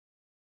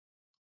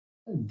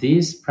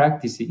this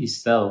practice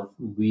itself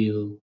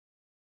will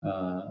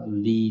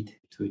lead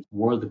to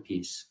world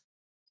peace.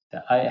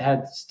 I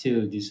had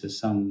still this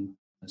some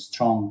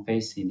strong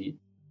faith in it.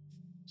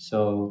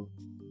 So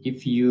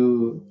if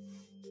you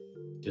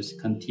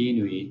just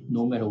continue it,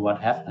 no matter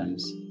what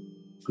happens,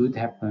 good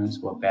happens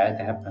or bad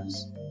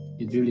happens,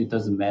 it really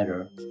doesn't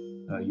matter.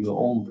 Your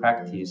own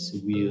practice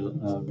will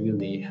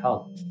really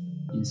help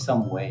in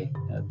some way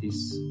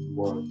this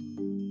world.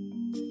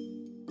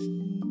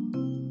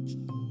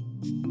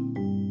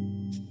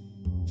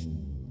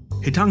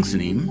 Haetang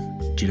Sanim,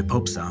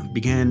 Jitapopsa,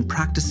 began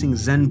practicing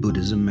Zen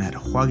Buddhism at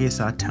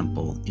Hwagesa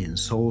Temple in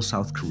Seoul,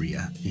 South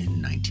Korea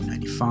in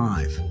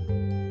 1995.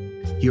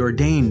 He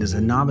ordained as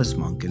a novice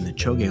monk in the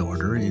Choge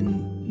order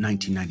in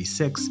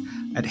 1996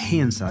 at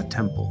Haeinsa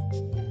Temple.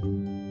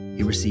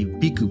 He received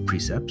Bhikkhu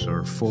precepts,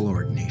 or full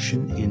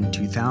ordination, in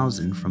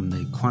 2000 from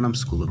the Kwanam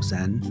School of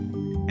Zen,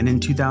 and in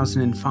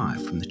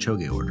 2005 from the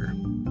Choge order.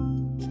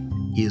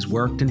 He has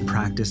worked and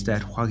practiced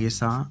at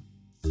Hwagesa,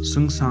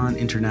 Sungsan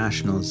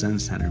International Zen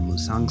Center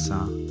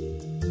Musangsa,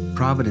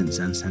 Providence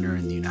Zen Center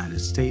in the United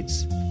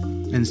States,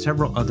 and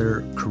several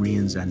other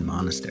Korean Zen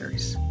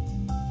monasteries.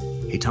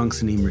 Haetang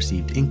Sanim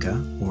received Inka,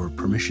 or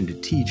permission to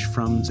teach,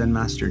 from Zen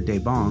Master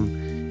Daebong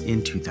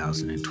in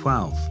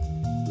 2012.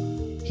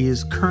 He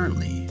is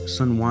currently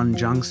Sunwan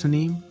Jang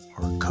Sanim,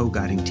 or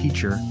co-guiding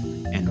teacher,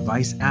 and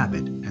vice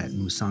abbot at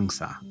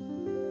Musangsa.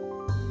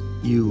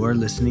 You are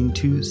listening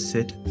to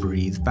Sit,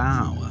 Breathe,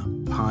 Bow, a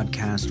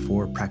podcast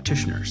for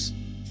practitioners.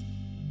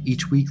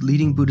 Each week,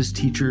 leading Buddhist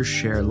teachers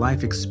share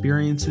life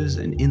experiences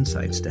and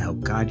insights to help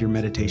guide your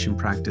meditation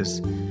practice,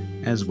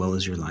 as well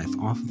as your life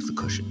off of the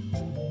cushion.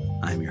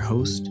 I'm your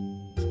host,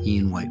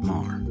 Ian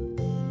White-Marr.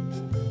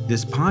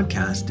 This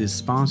podcast is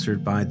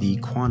sponsored by the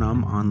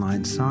Kwanam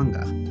Online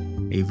Sangha,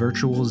 a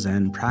virtual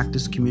Zen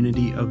practice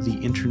community of the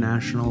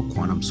International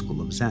Kwanam School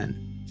of Zen.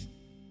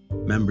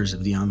 Members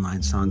of the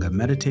online Sangha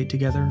meditate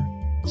together,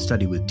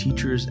 study with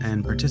teachers,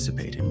 and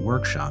participate in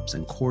workshops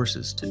and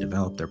courses to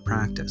develop their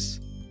practice.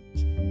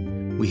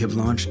 We have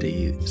launched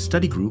a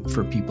study group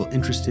for people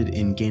interested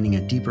in gaining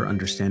a deeper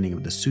understanding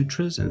of the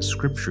sutras and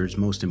scriptures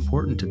most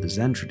important to the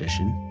Zen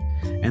tradition,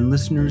 and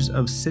listeners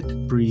of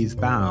Sit, Breathe,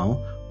 Bow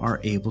are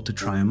able to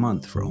try a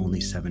month for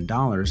only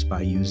 $7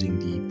 by using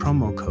the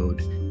promo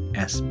code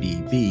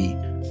SBB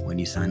when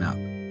you sign up.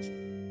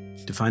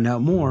 To find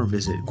out more,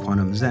 visit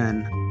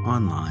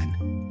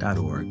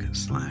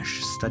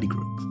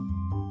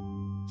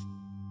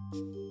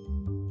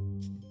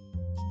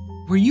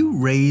kwanamzenonline.org/studygroup. Were you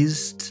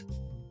raised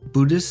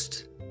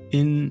Buddhist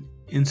in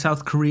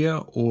South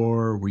Korea,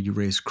 or were you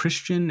raised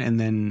Christian and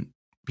then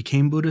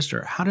became Buddhist,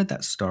 or how did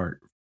that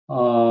start?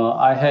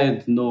 I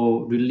had no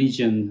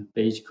religion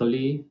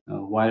basically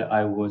while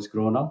I was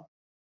growing up.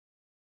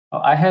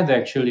 I had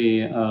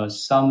actually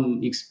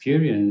some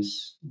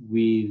experience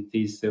with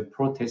this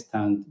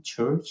Protestant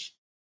church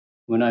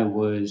when I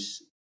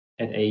was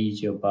at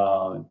age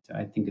about,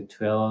 I think,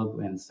 12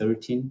 and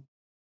 13,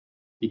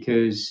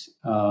 because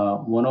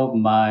one of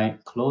my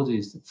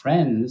closest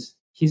friends,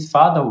 his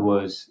father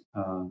was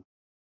a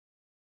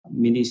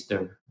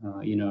minister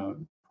in a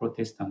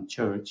Protestant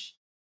church.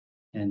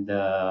 And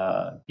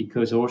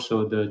because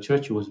also the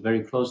church was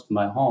very close to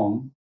my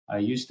home, I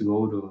used to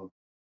go to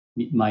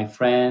meet my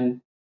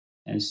friend.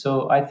 And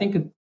so I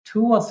think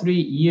 2 or 3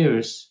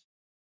 years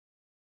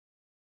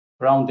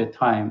around that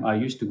time, I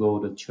used to go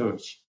to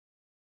church.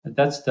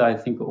 That's the, I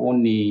think,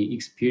 only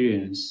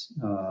experience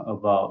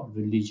about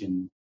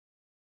religion.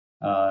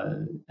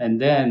 And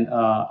then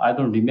I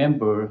don't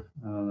remember,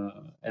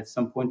 at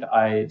some point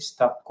I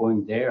stopped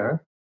going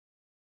there.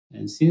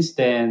 And since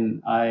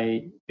then,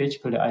 I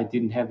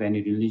didn't have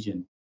any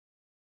religion.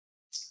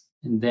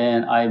 And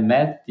then I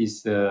met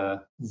this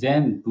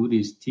Zen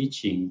Buddhist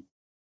teaching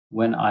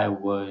when I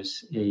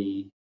was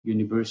a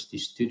university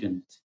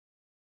student.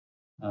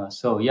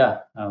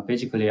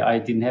 Basically, I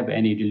didn't have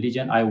any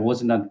religion. I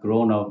was not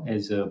grown up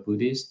as a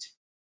Buddhist.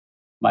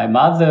 My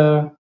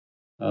mother,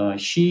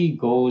 she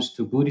goes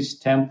to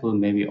Buddhist temple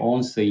maybe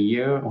once a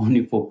year,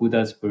 only for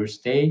Buddha's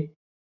birthday,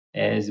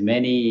 as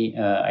many,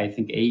 I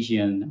think,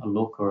 Asian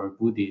local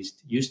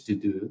Buddhists used to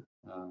do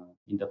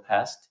in the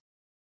past.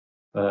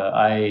 But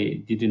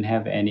I didn't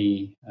have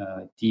any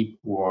deep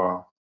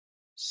or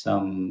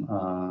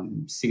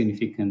some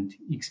significant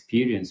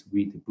experience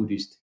with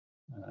Buddhist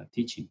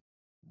teaching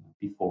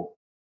before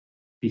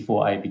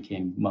I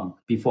became monk,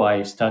 before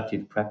I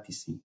started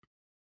practicing.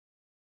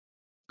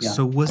 Yeah.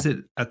 So was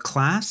it a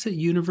class at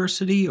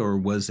university, or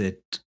was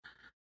it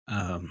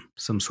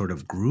some sort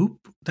of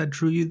group that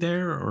drew you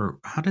there, or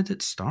how did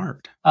it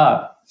start?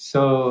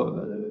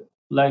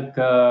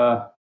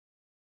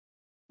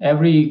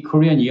 Every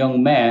Korean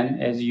young man,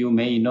 as you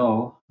may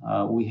know,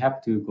 we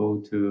have to go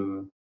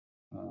to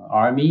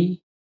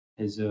army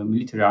as a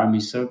military army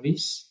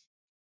service.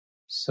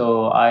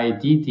 So I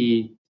did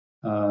it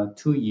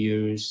 2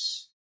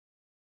 years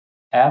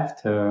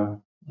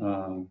after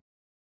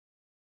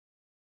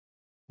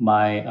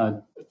my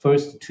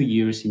first 2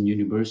 years in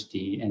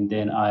university, and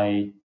then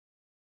I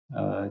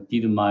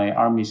did my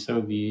army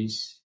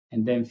service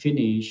and then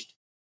finished.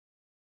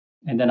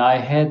 And then I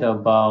had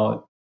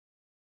about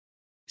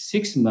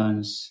 6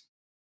 months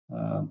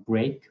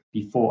break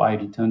before I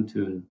returned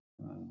to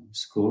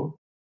school.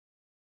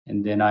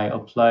 And then I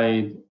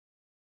applied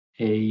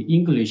a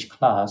English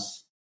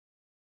class.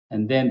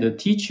 And then the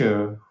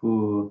teacher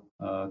who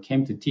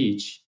came to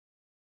teach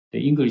the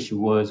English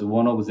was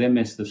one of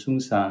ZMS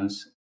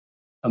Sungsan's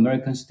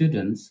American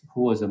students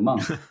who was a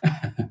monk.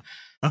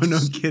 Oh, no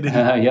kidding.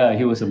 Yeah,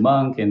 he was a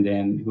monk, and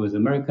then he was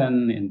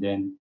American, and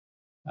then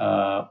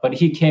but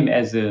he came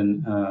as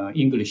an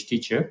English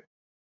teacher.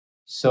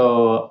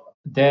 So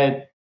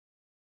that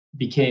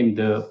became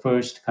the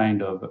first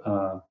kind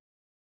of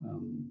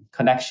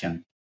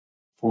connection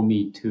for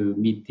me to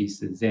meet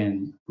this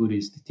Zen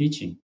Buddhist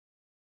teaching.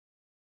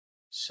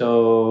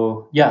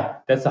 So yeah,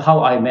 that's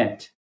how I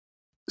met.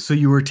 So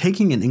you were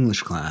taking an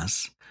English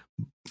class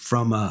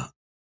from a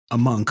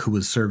monk who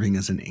was serving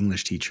as an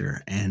English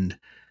teacher, and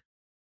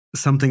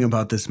something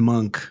about this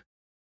monk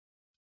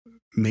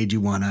made you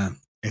want to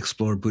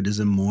explore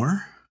Buddhism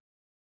more?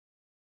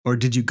 Or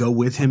did you go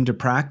with him to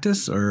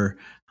practice, or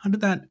how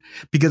did that?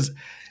 Because,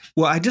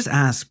 well, I just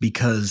asked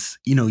because,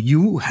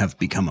 you have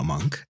become a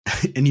monk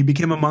and you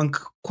became a monk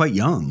quite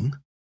young,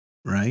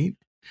 right?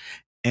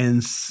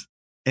 And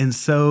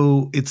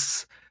so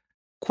it's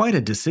quite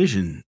a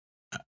decision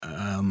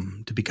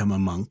to become a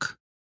monk.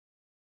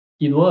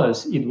 It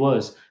was.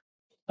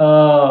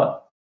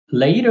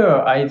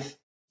 Later,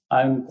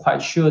 I'm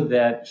quite sure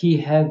that he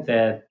had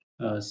that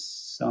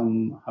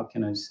some, how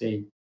can I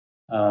say,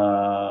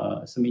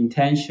 some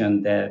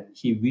intention that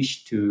he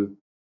wished to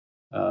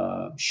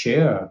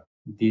share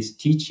this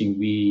teaching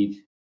with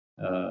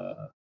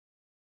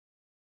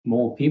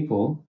more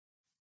people.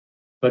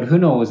 But who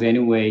knows?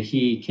 Anyway,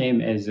 he came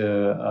as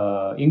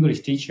a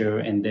English teacher,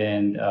 and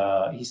then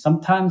he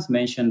sometimes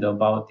mentioned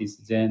about this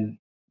Zen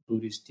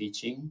Buddhist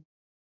teaching.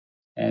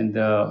 And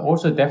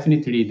also,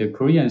 definitely, the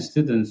Korean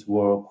students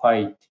were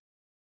quite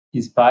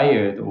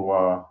inspired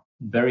or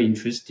very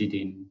interested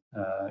in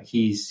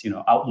his,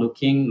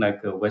 outlooking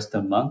like a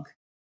Western monk,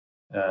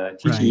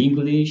 teaching Right.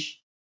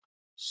 English.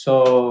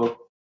 So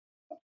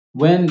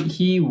when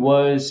he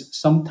was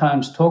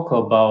sometimes talk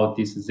about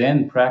this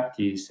Zen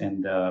practice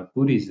and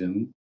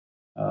Buddhism,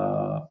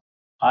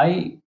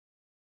 I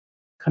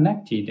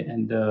connected,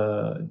 and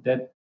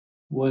that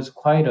was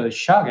quite a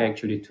shock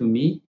actually to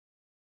me,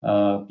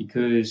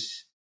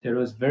 because it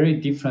was very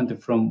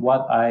different from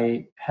what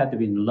I had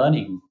been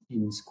learning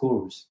in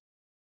schools.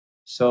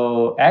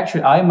 So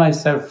actually, I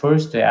myself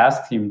first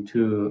asked him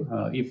to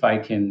if I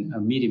can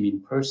meet him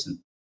in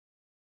person.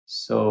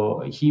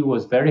 So he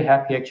was very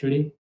happy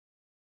actually,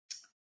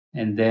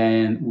 and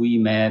then we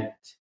met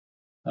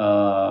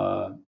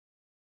another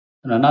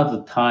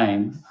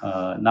time,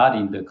 not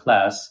in the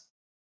class,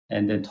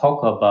 and then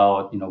talk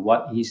about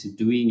what he's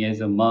doing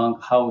as a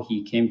monk, how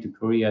he came to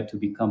Korea to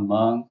become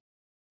monk,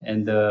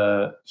 and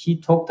he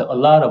talked a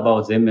lot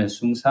about Zenmen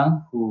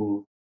Sungsan,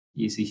 who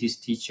is his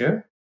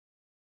teacher,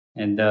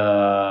 and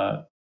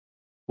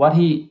what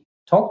he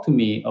talked to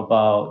me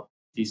about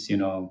this,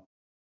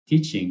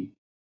 teaching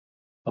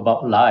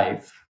about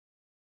life,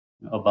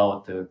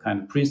 about the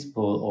kind of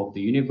principle of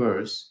the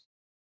universe,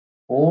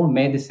 all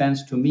made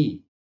sense to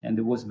me, and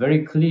it was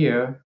very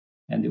clear,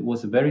 and it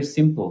was very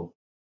simple.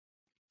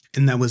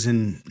 And that was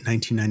in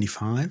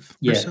 1995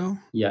 or so?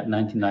 Yeah,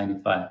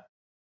 1995.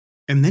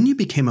 And then you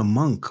became a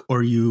monk,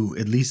 or you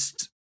at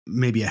least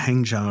maybe a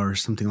Hengja or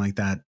something like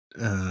that,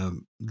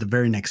 the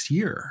very next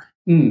year.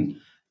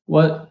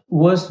 What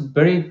was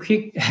very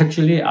quick,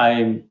 actually,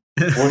 I'm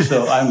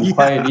Yeah.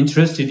 quite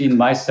interested in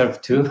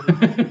myself too.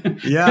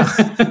 Yeah.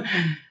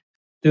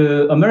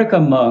 The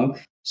American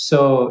monk,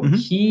 so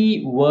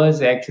he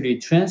was actually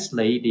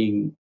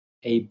translating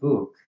a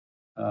book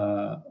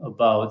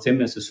about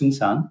Zenmen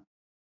Sungsan.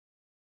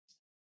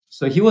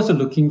 So he was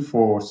looking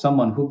for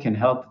someone who can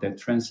help the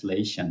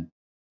translation.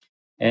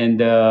 And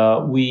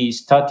we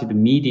started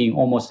meeting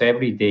almost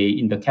every day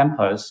in the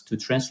campus to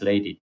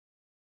translate it.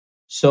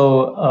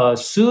 So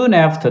soon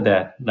after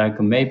that, like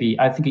maybe,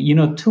 I think,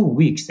 2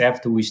 weeks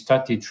after we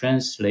started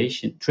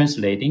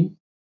translating,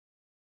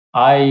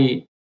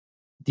 I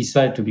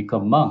decided to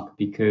become monk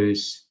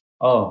because,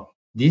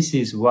 this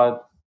is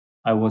what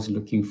I was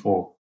looking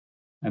for.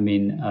 I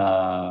mean,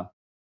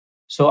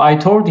 so I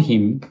told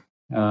him,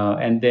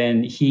 and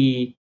then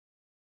he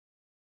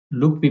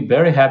looked me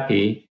very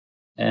happy.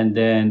 And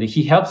then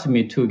he helped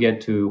me to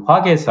get to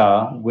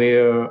Hwagesa,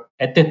 where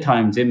at that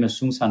time Zenmen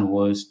Sungsan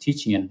was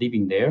teaching and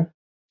living there.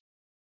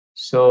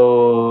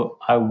 So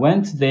I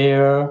went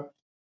there,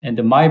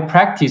 and my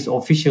practice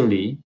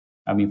officially,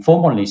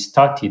 formally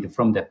started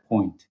from that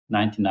point,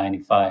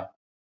 1995.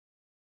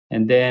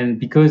 And then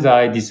because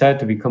I decided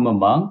to become a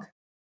monk,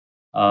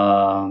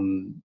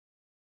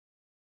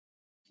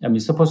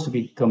 supposed to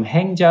become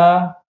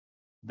Hengja,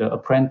 the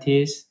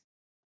apprentice.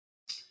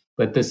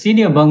 But the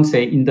senior monks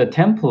in the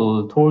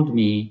temple told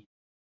me,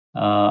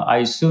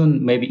 I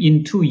soon, maybe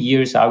in 2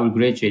 years, I will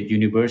graduate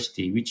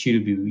university, which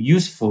will be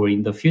useful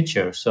in the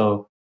future.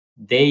 So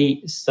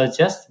they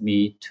suggest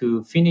me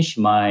to finish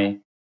my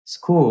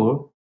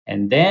school.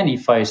 And then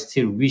if I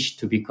still wish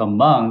to become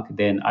monk,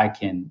 then I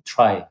can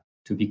try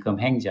to become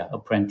Hengja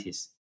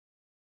apprentice.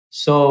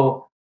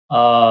 So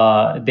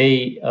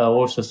they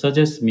also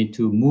suggest me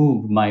to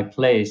move my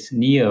place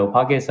near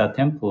Hwagesa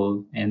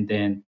temple, and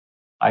then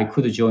I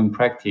could join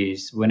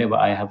practice whenever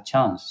I have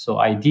chance. So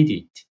I did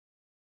it.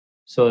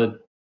 So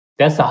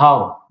that's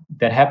how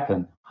that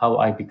happened, how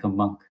I become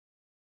monk.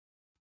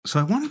 So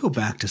I want to go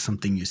back to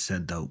something you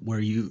said though, where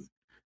you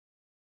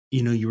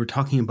were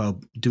talking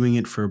about doing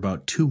it for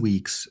about 2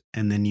 weeks,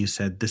 and then you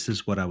said, this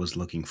is what I was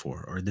looking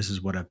for, or this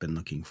is what I've been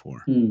looking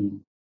for.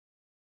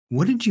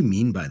 What did you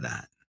mean by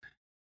that?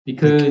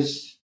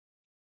 Because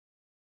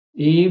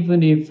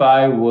even if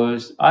I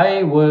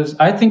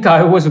think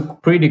I was a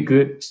pretty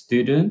good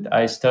student.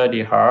 I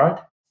studied hard,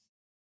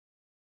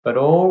 but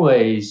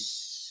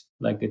always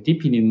like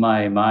deep in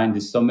my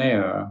mind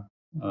somewhere,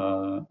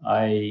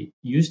 I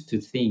used to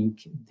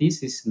think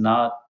this is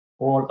not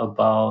all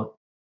about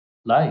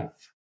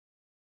life.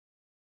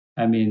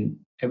 I mean,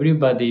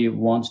 everybody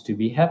wants to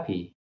be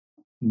happy.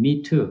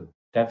 Me too,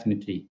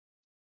 definitely.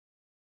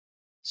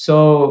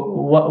 So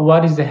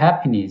what is the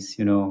happiness?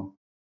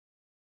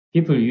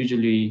 People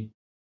usually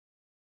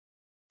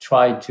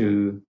try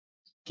to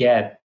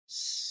get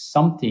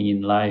something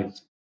in life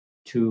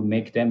to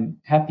make them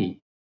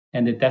happy.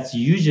 And that's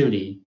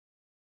usually,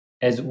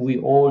 as we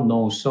all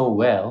know so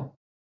well,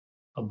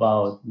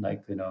 about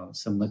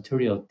some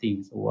material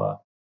things or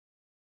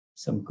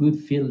some good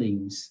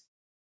feelings.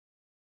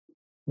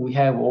 We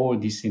have all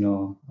this,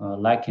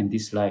 like and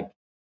dislike.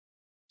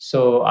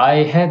 So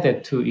I had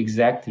that too,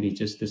 exactly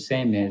just the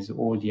same as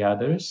all the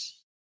others.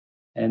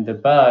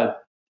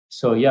 But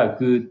so yeah,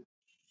 good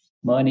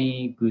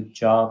money, good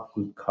job,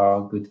 good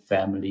car, good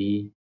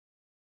family.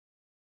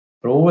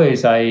 But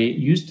always I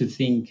used to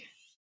think,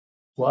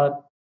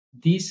 what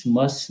this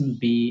mustn't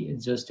be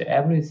just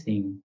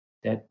everything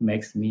that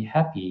makes me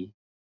happy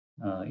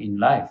in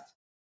life.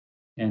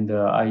 And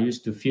I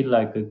used to feel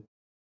like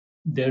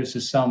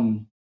there's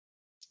some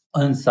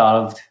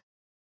unsolved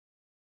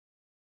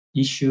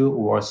issue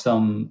or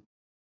some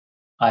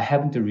I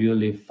haven't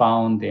really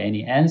found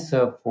any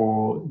answer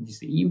for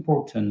this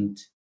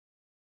important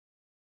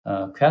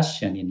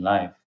question in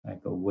life, like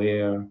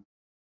where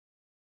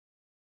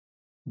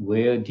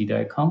did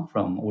I come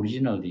from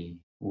originally,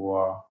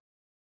 or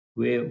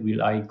where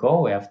will I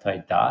go after I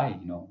die?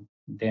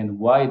 Then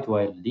why do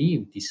I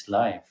live this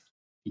life?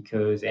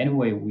 Because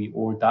anyway, we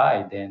all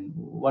die. Then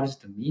what is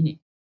the meaning?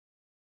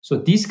 So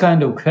this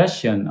kind of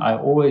question I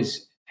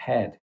always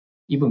had,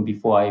 even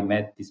before I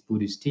met this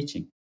Buddhist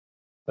teaching,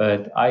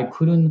 but I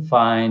couldn't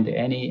find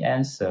any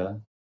answer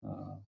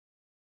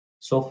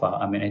so far.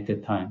 I mean, at the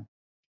time.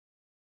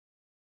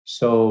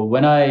 So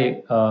when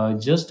I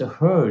just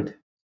heard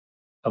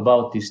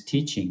about this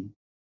teaching,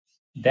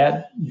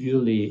 that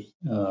really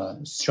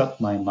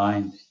struck my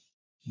mind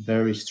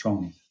very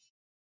strongly.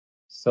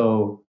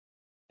 So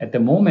at the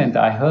moment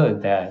I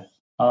heard that,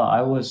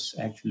 I was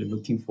actually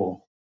looking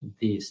for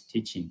this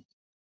teaching.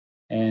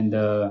 And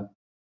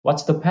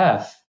what's the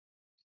path?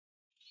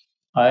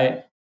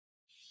 I'm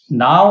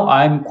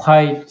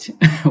quite,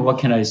 what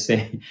can I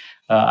say?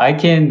 I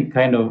can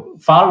kind of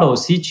follow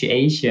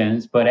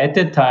situations, but at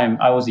that time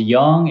I was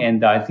young,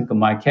 and I think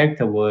my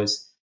character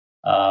was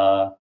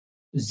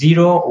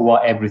zero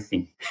or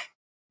everything,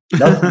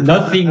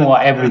 nothing or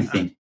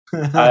everything.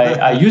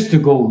 I used to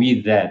go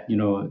with that,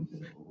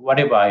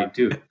 whatever I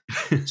do.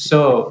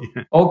 So,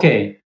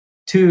 okay,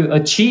 to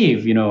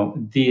achieve,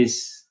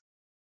 this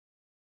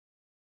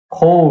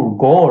whole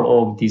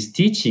goal of this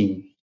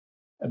teaching,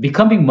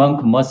 becoming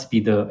monk must be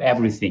the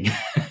everything.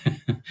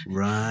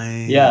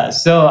 Right. Yeah.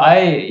 So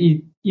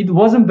it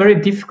wasn't very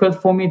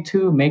difficult for me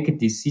to make a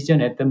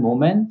decision at the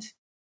moment.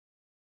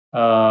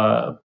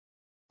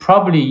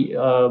 Probably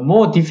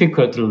more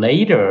difficult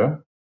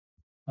later,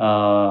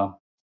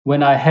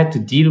 when I had to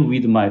deal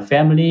with my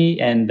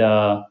family, and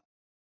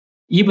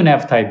even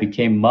after I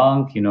became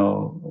monk,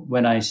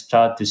 when I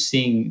start to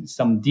sing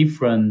some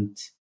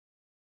different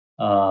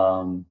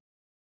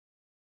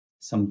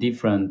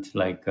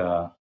like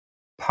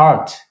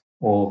part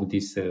of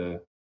this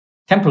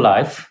temple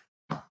life,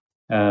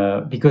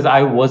 because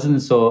I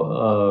wasn't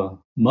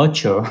so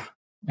mature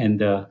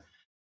and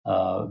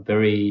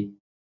very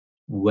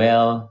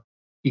well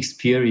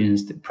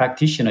experienced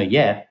practitioner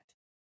yet.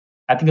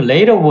 I think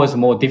later was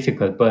more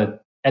difficult,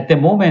 but at the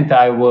moment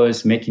I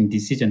was making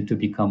decision to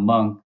become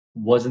monk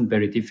wasn't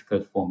very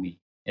difficult for me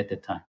at the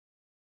time.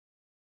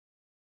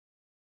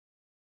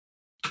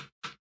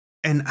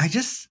 And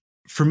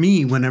for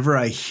me, whenever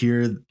I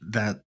hear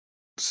that,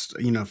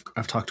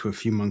 I've talked to a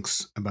few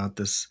monks about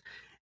this,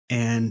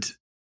 and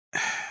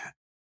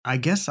I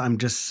guess I'm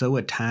just so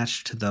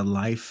attached to the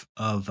life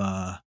of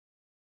a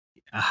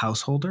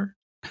householder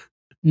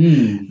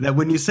that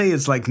when you say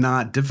it's like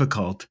not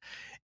difficult,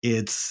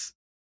 you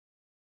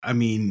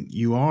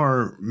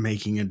are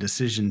making a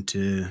decision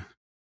to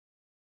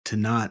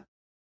not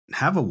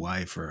have a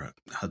wife or a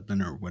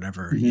husband or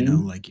whatever,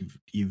 like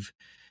you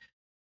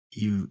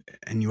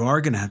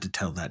are going to have to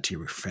tell that to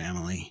your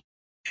family.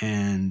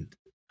 And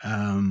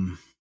And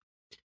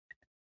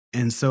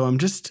so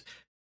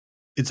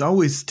it's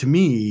always to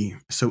me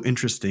so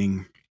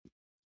interesting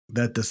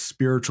that the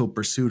spiritual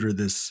pursuit, or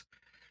this,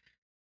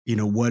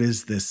 what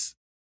is this,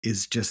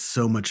 is just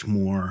so much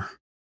more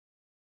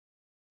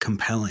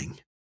compelling,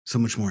 so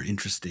much more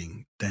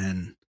interesting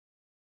than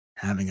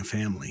having a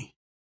family.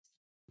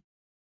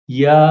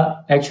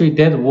 Yeah, actually,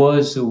 that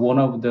was one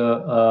of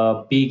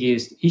the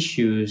biggest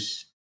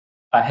issues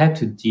I had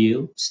to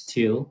deal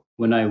still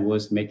when I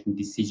was making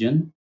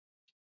decision.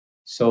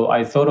 So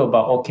I thought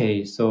about,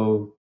 okay,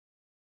 so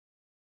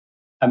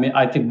I mean,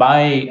 I think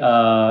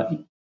my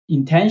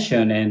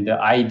intention and the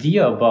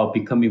idea about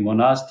becoming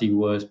monastic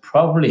was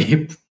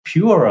probably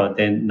purer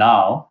than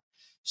now.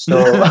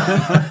 So,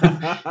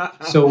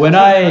 so when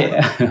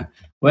I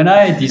when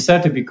I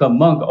decided to become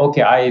monk,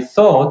 okay, I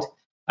thought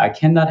I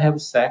cannot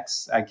have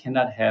sex, I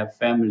cannot have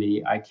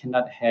family, I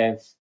cannot have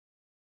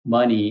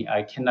money,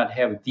 I cannot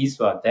have this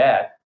or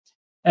that,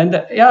 and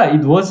yeah,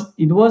 it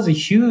was a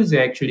huge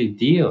actually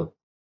deal.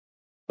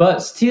 But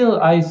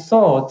still, I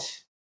thought,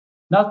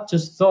 not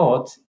just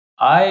thought,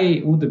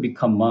 I would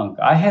become monk.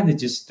 I had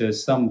just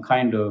some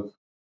kind of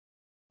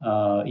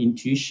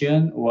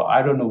intuition, or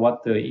I don't know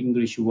what the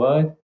English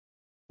word,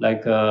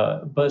 like,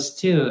 but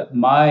still,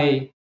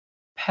 my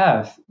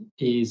path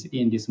is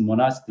in this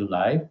monastic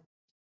life.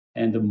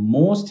 And the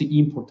most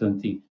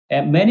important thing,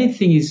 and many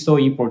things is so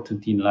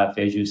important in life,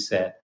 as you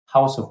said,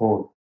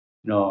 household,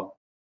 you know.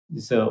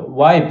 So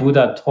why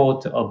Buddha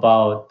taught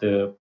about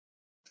the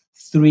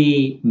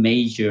three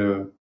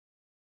major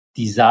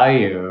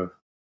desire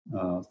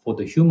for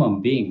the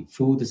human being: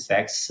 food,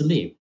 sex,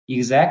 sleep.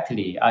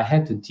 Exactly, I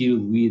had to deal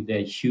with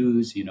the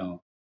huge,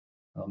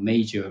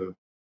 major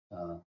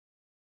uh,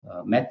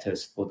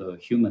 matters for the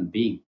human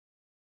being.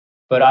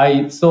 But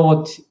I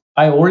thought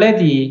I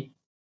already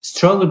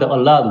struggled a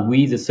lot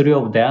with the three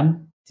of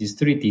them, these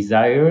three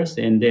desires.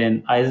 And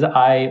then, as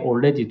I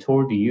already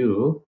told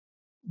you,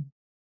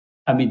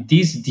 I mean,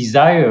 these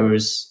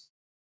desires,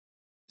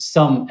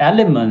 some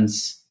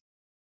elements,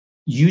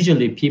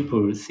 usually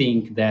people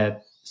think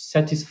that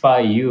satisfy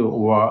you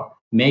or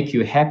make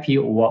you happy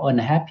or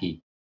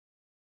unhappy.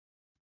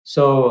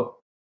 So,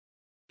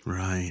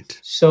 Right.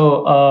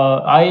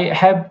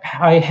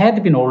 I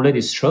had been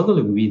already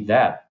struggling with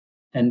that,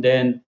 and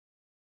then,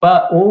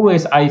 but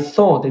always I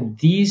thought that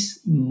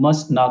this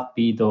must not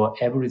be the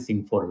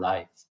everything for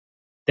life.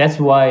 That's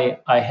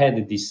why I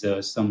had this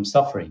some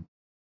suffering.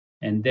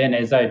 And then,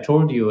 as I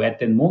told you, at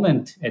the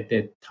moment, at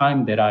the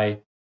time that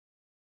I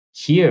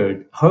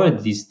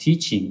heard this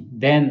teaching,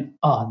 then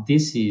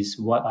this is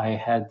what I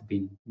had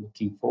been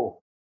looking for,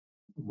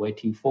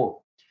 waiting for.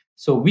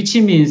 So, which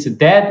means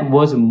that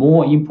was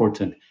more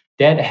important.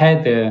 That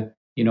had the,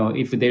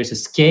 if there's a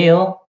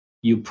scale,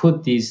 you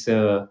put this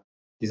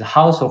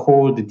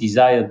household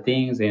desired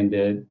things,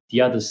 and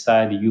the other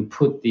side you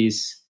put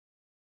this,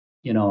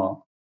 you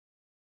know,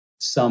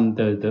 some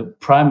the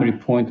primary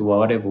point, or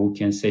whatever we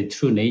can say,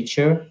 true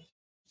nature.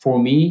 For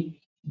me,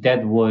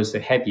 that was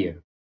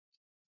heavier.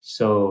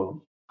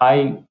 So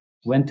I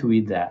went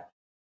with that.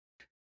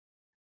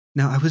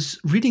 Now, I was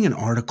reading an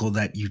article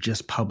that you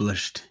just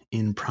published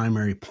in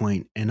Primary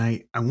Point, and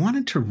I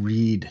wanted to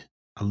read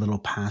a little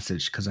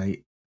passage because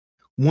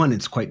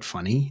it's quite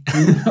funny,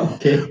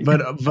 Okay.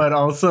 but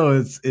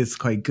also it's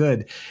quite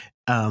good.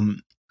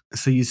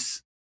 So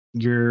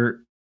you're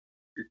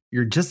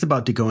just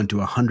about to go into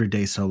a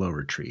 100-day solo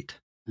retreat,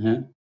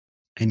 Uh-huh.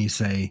 and you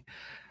say,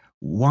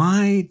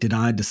 "Why did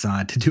I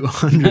decide to do a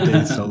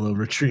 100-day solo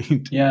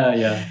retreat?"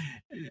 Yeah.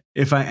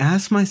 If I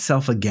ask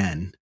myself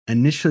again,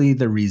 initially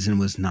the reason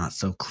was not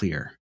so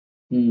clear.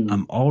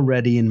 I'm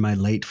already in my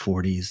late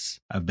 40s.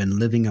 I've been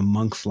living a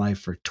monk's life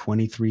for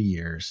 23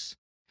 years.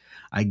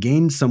 I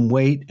gained some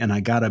weight and I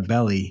got a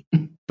belly,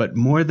 but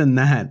more than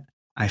that,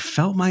 I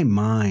felt my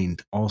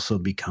mind also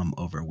become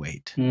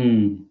overweight.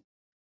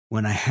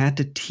 When I had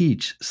to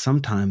teach,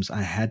 sometimes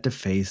I had to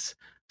face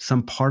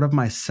some part of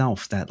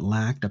myself that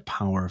lacked a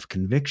power of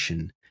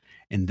conviction,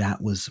 and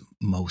that was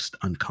most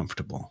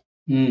uncomfortable.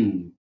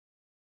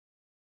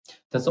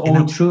 That's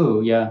all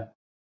true. Yeah.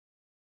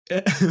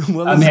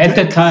 Well, I mean, at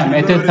the good. time,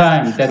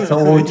 that's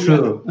all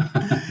true.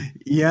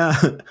 Yeah.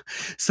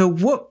 So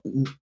what,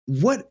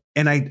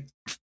 and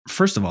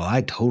first of all,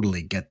 I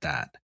totally get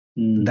that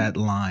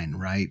line,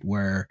 right?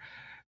 Where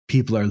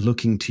people are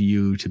looking to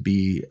you to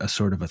be a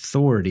sort of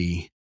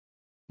authority,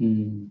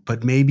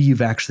 but maybe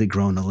you've actually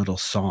grown a little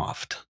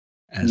soft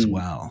as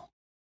well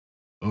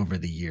over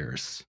the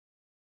years.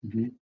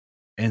 Mm-hmm.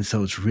 And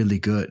so it's really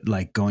good,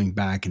 like going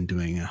back and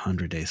doing a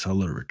 100-day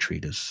solo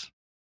retreat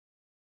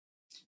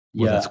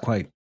Yeah. that's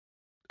quite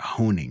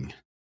honing.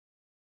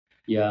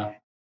 Yeah.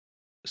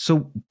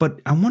 So,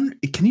 but I wonder,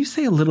 can you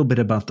say a little bit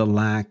about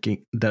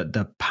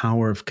the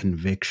power of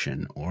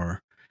conviction,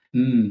 or?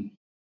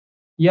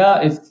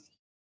 Yeah,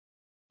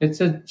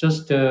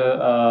 just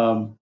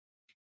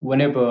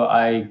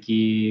whenever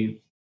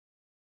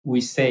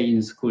we say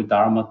in school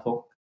Dharma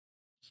talk,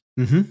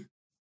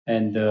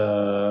 and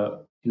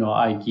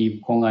I give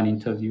Kongan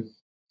interview.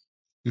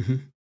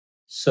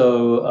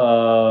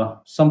 So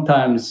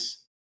sometimes,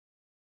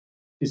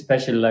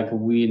 especially like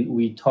when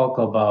we talk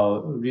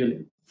about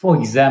really, for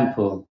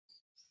example,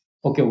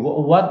 okay,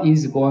 what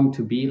is going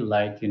to be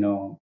like,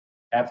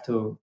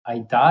 after I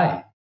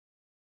die?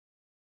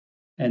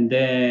 And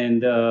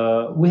then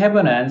we have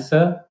an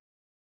answer,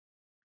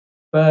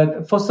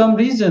 but for some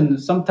reason,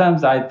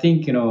 sometimes I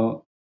think,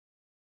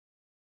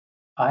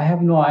 I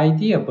have no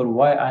idea, but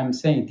why I'm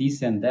saying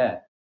this and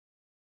that.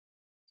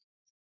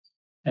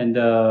 And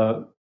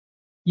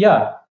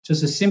yeah,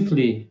 just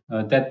simply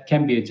that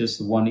can be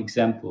just one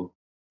example.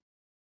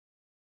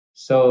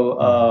 So,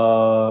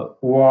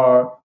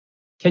 or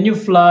can you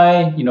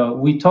fly?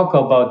 We talk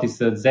about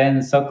this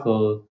Zen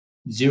circle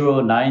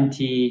 0,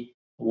 90,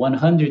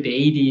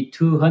 180,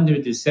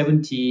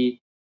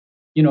 270.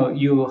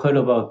 You heard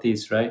about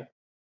this, right?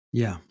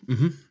 Yeah.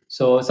 Mm-hmm.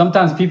 So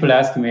sometimes people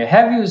ask me,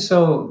 have you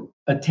so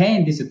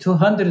attained this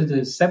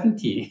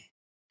 270?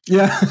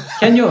 Yeah.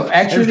 Can you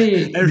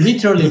actually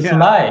literally yeah.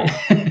 fly?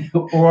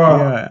 Or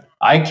Yeah.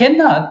 I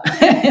cannot.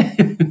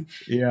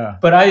 Yeah.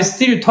 But I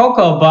still talk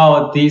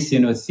about this,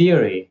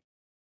 theory.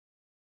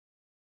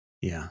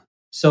 Yeah.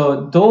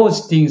 So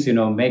those things,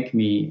 make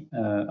me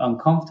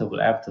uncomfortable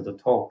after the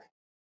talk.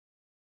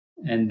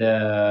 And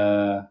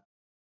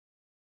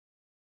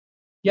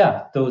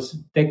yeah,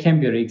 there can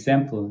be an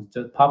example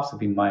that pops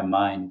up in my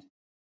mind.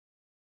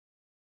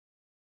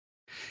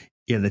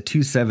 Yeah, the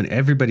 270.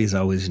 Everybody's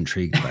always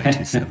intrigued by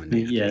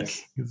 270.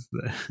 Yes. It's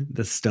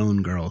the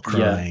stone girl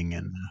crying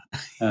and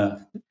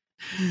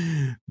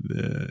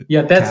the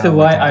yeah, that's the cow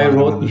why at the I bottom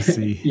wrote. of the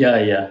sea.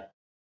 Yeah.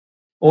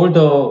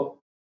 Although,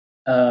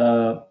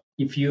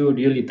 if you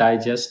really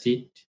digest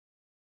it,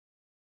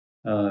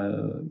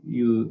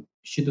 you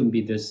shouldn't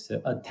be this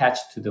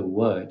attached to the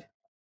word.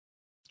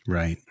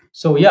 Right.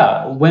 So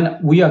yeah, when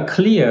we are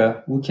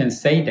clear, we can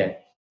say that.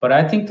 But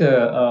I think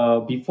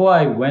before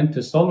I went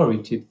to solo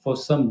retreat, for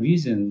some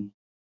reason,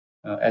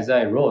 as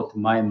I wrote,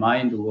 my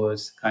mind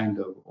was kind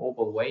of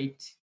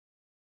overweight.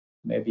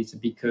 Maybe it's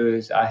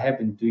because I have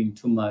been doing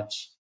too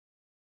much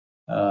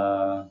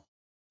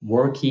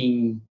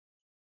working,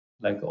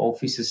 like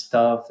office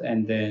stuff,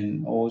 and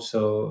then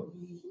also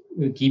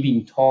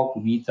giving talk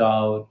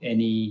without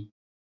any,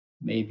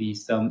 maybe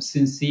some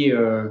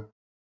sincere,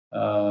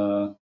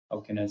 how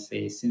can I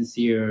say,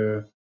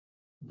 sincere,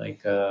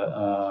 like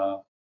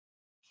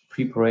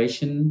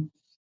preparation.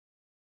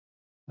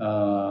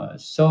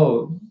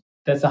 So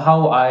that's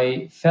how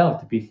I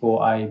felt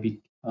before I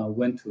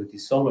went to the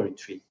solo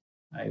retreat.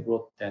 I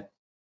wrote that.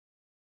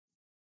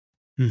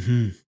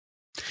 Mm-hmm.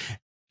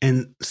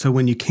 And so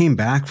when you came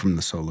back from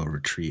the solo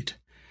retreat,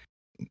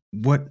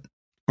 what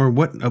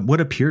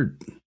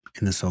appeared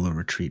in the solo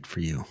retreat for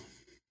you?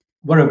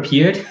 What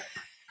appeared?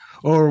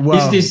 Or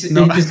well, is this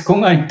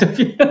Kongan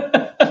interview?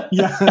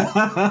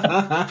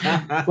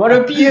 Yeah. What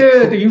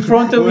appeared in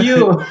front of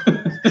you?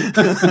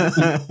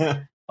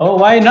 Oh,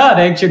 why not?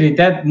 Actually,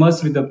 that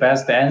must be the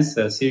best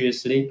answer.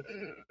 Seriously.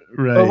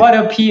 Right. But what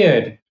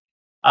appeared?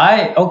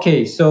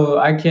 Okay, so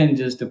I can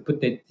just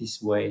put it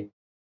this way.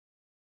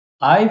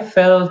 I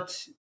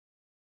felt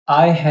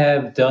I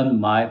have done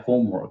my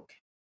homework.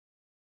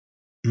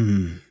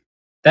 Mm.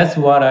 That's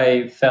what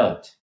I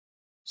felt.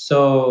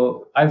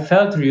 So I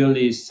felt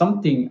really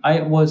something. I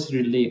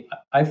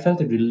felt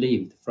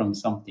relieved from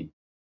something.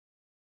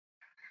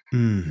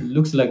 Mm. It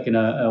looks like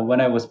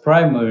when I was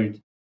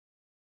primary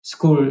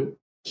school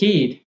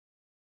kid,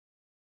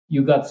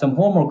 you got some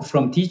homework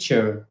from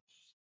teacher,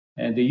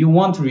 and you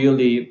want to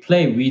really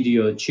play with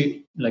your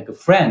like a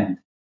friend,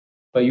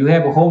 but you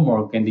have a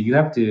homework and you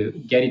have to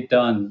get it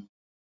done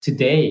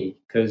today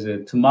because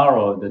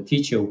tomorrow the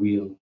teacher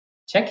will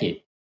check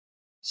it.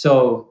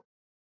 So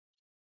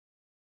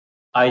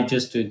I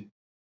just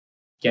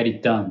get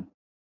it done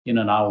in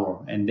an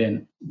hour and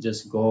then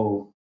just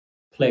go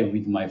play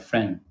with my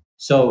friend.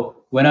 So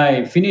when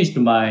I finished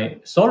my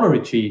solo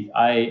retreat,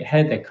 I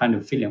had that kind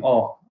of feeling,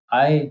 oh,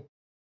 I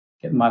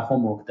get my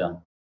homework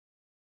done.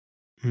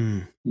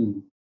 Mm.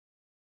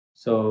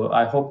 So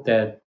I hope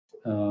that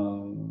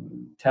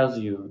tells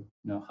you,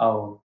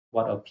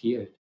 what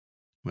appeared.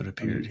 What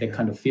appeared? That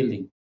kind of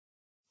feeling.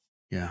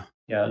 Yeah.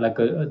 Yeah, like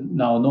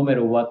now, no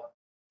matter what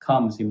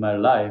comes in my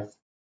life,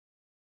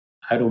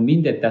 I don't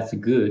mean that that's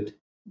good.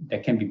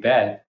 That can be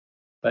bad,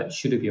 but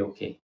should it be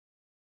okay?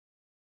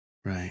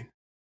 Right.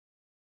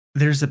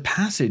 There's a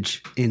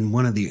passage in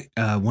one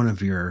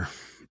of your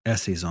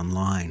essays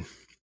online,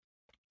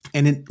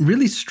 and it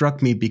really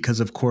struck me because,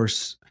 of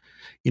course,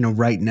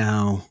 right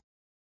now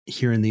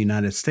here in the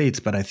United States,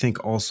 but I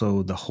think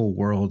also the whole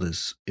world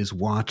is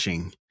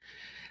watching.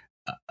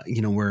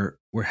 We're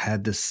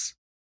had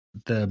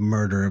the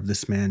murder of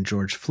this man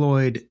George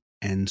Floyd,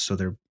 and so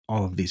there are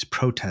all of these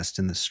protests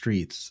in the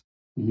streets,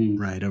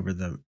 right, over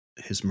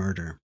his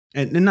murder,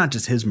 and not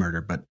just his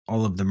murder, but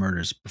all of the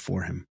murders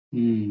before him.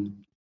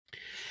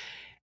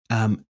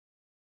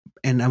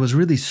 And I was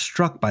really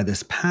struck by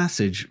this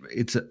passage.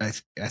 I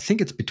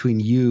think it's between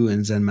you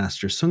and Zen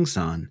Master Seung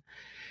Sahn,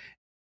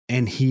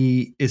 and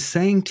he is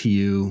saying to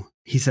you,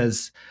 he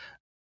says,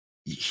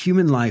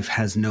 human life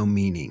has no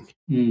meaning.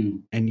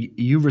 And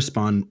you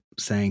respond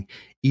saying,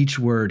 each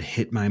word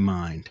hit my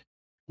mind.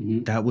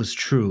 That was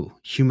true.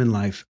 Human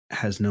life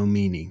has no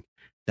meaning.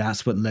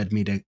 That's what led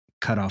me to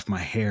cut off my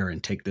hair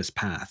and take this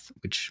path,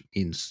 which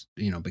means,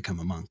 become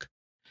a monk.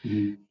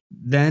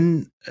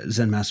 Then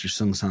Zen Master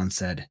Sung San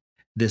said,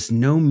 this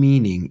no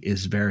meaning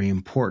is very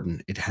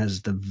important. It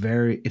has a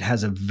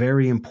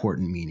very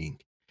important meaning.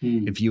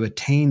 If you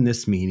attain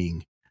this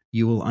meaning,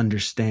 you will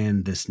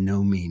understand this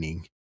no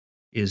meaning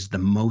is the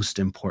most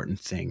important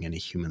thing in a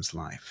human's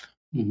life.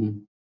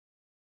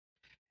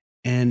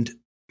 And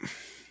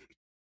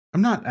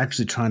I'm not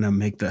actually trying to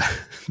make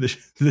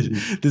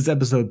this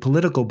episode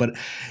political, but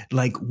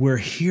like we're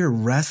here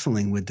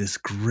wrestling with this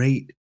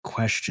great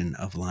question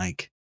of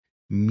like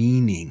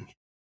meaning.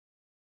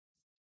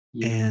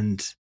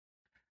 And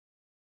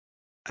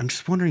I'm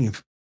just wondering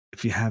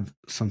if you have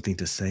something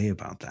to say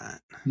about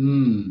that.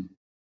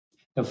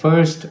 At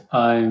first,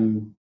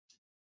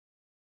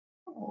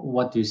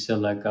 what you said,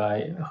 like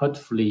I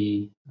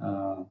hurtfully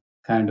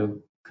kind of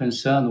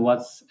concerned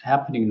what's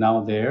happening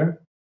now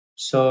there.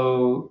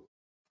 So,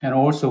 and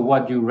also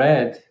what you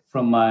read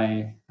from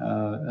my,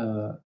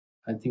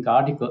 I think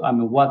article,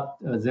 what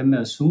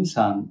Zen Sung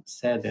San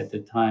said at the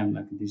time,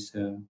 like this,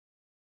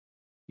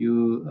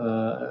 you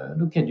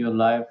look at your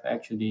life,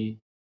 actually,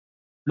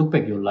 look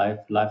back your life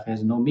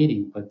has no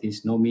meaning, but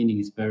this no meaning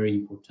is very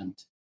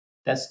important.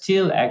 That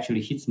still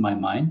actually hits my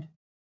mind.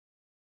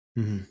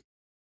 We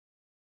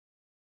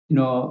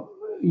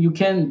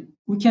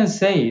can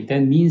say that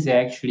means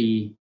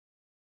actually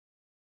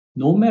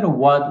no matter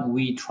what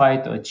we try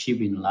to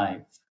achieve in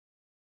life,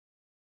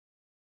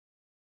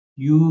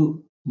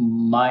 you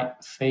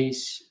might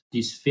face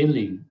this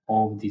feeling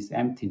of this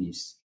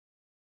emptiness.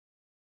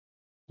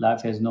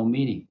 Life has no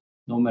meaning.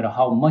 No matter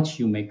how much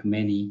you make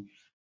money,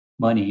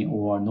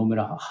 or no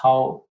matter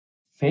how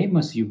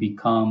famous you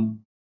become,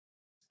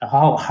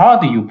 how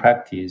hard you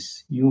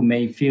practice, you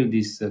may feel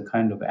this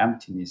kind of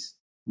emptiness,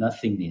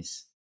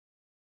 nothingness,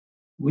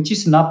 which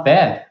is not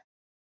bad.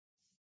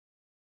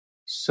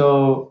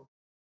 So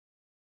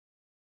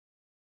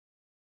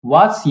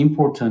what's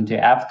important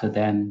after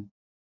then?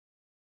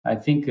 I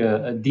think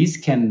this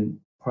can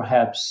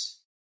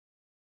perhaps,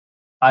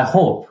 I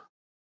hope,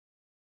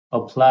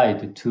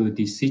 applied to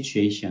this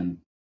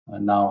situation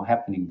now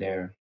happening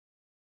there.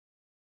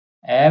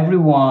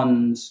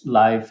 Everyone's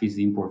life is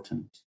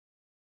important.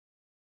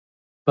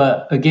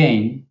 But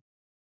again,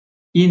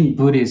 in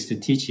Buddhist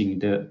teaching,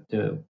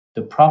 the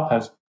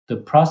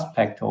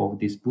prospect of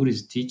this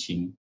Buddhist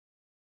teaching,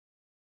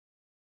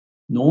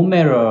 no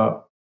matter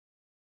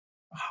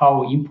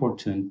how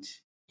important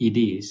it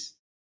is,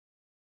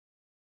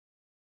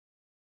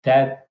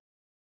 that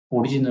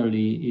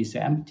originally is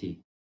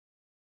empty.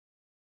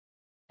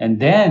 And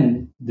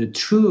then the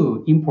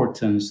true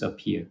importance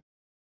appears.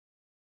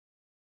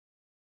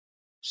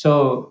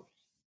 So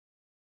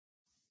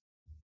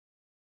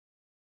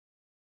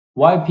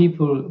why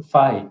people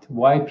fight?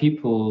 Why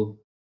people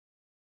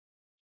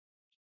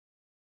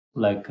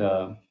like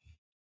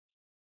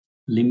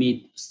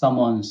limit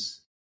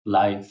someone's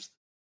life?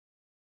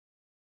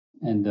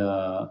 And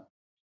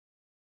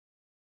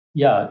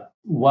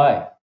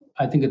why?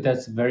 I think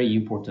that's very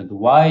important.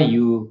 Why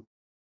you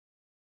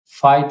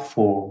fight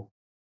for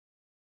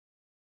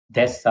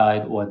that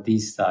side or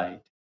this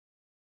side?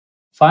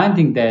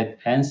 Finding that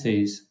answer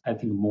is, I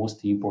think,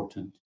 most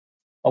important.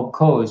 Of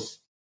course,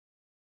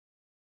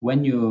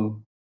 when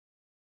you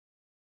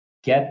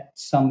get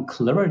some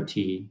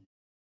clarity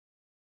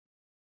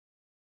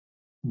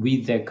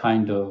with that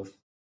kind of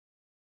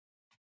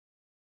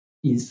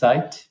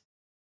insight,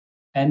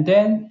 and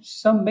then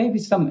maybe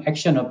some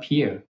action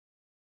appear.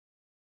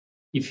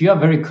 If you are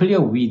very clear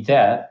with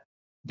that,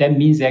 that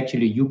means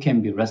actually you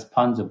can be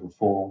responsible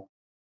for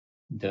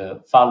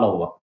the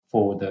follow-up,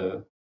 for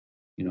the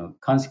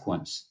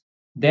consequence.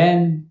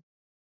 Then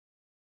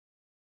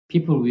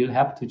people will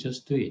have to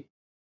just do it.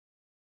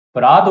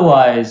 But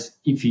otherwise,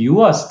 if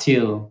you are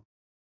still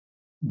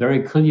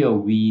very clear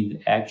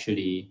with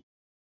actually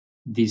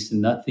this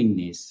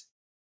nothingness,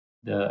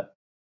 the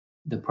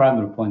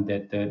primary point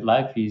that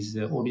life is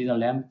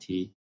originally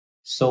empty,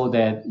 so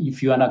that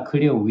if you are not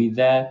clear with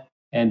that,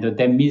 and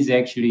that means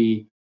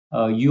actually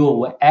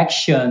your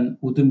action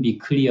wouldn't be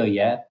clear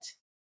yet,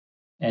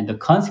 and the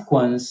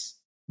consequence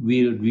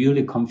will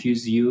really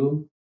confuse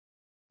you,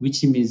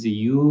 which means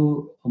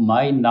you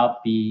might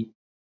not be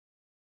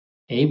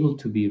able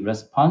to be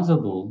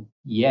responsible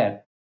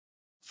yet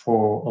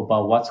for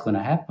about what's going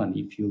to happen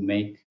if you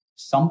make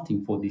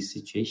something for this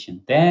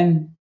situation.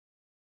 Then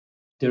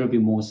there will be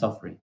more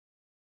suffering.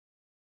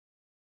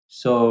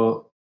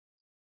 So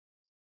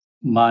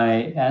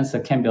my answer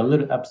can be a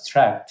little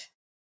abstract,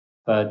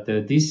 but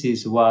this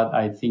is what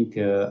I think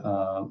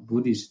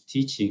Buddhist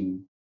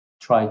teaching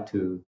try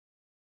to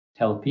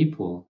tell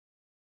people.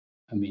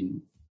 I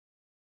mean,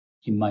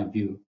 in my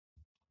view.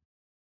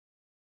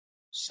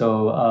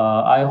 So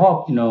I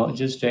hope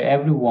just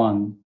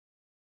everyone,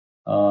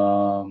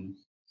 the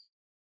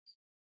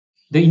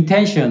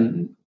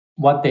intention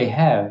what they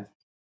have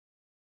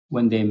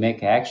when they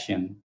make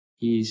action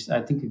is,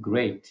 I think,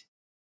 great.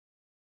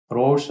 But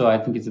also, I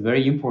think it's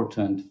very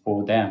important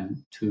for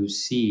them to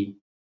see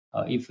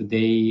if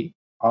they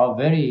are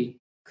very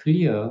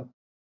clear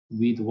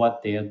with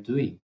what they are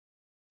doing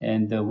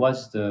and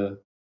what's the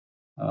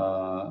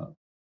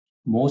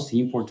most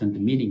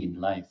important meaning in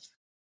life.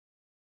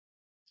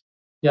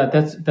 Yeah,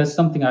 that's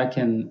something I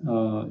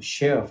can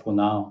share for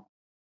now.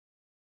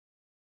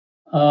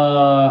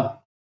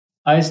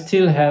 I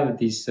still have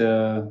this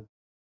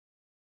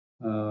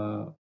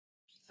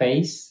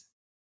faith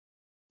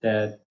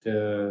that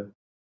the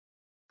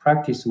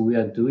practice we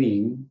are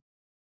doing.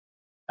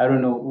 I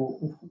don't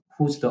know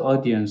who's the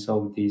audience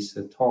of this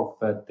talk,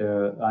 but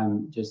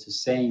I'm just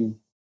saying,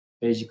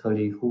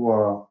 basically, who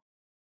are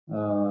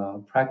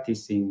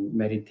practicing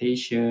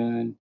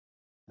meditation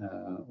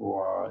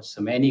or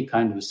some any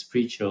kind of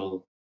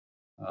spiritual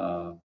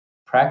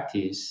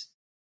practice.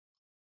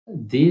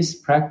 This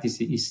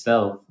practice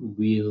itself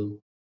will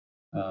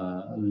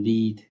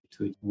lead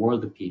to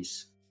world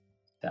peace.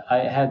 I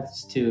had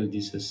still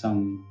this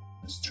some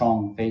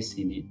strong faith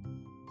in it.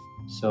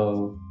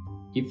 So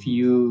if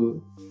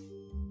you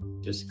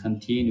just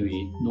continue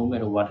it, no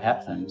matter what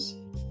happens,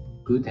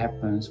 good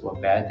happens or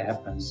bad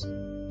happens,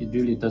 it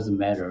really doesn't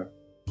matter.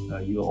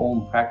 Your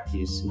own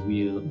practice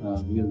will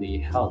really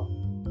help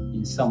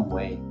in some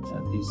way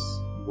this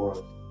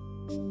world.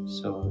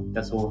 So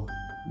that's all.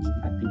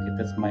 I think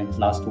that's my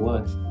last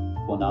word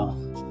for now.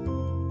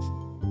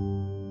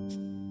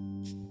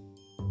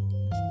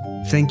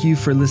 Thank you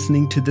for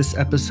listening to this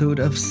episode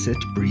of Sit,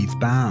 Breathe,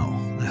 Bow.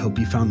 I hope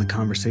you found the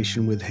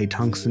conversation with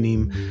Haitong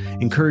Sanim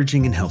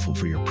encouraging and helpful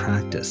for your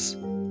practice.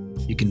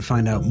 You can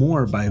find out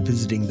more by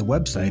visiting the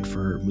website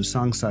for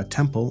Musangsa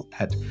Temple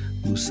at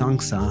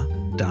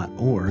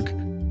musangsa.org,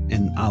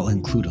 and I'll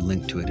include a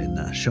link to it in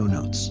the show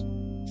notes.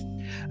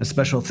 A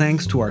special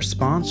thanks to our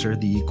sponsor,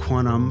 the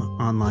Quanam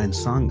Online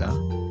Sangha.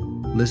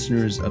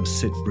 Listeners of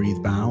Sit,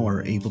 Breathe, Bow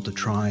are able to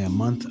try a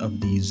month of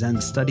the Zen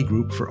study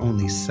group for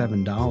only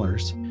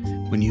 $7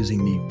 when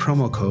using the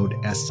promo code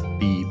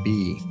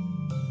SBB.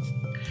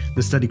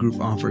 The study group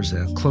offers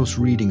a close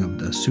reading of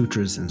the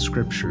sutras and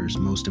scriptures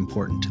most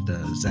important to the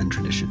Zen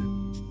tradition.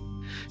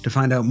 To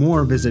find out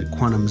more, visit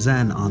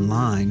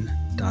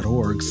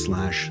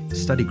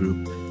quantumzenonline.org/study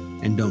group,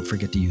 and don't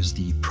forget to use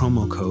the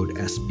promo code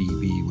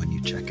SBB when you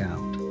check out.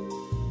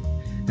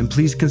 And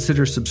please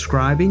consider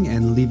subscribing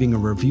and leaving a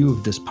review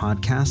of this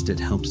podcast. It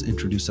helps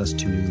introduce us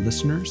to new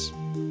listeners.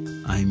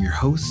 I am your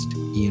host,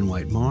 Ian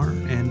White-Marr,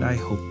 and I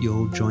hope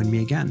you'll join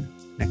me again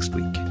next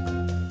week.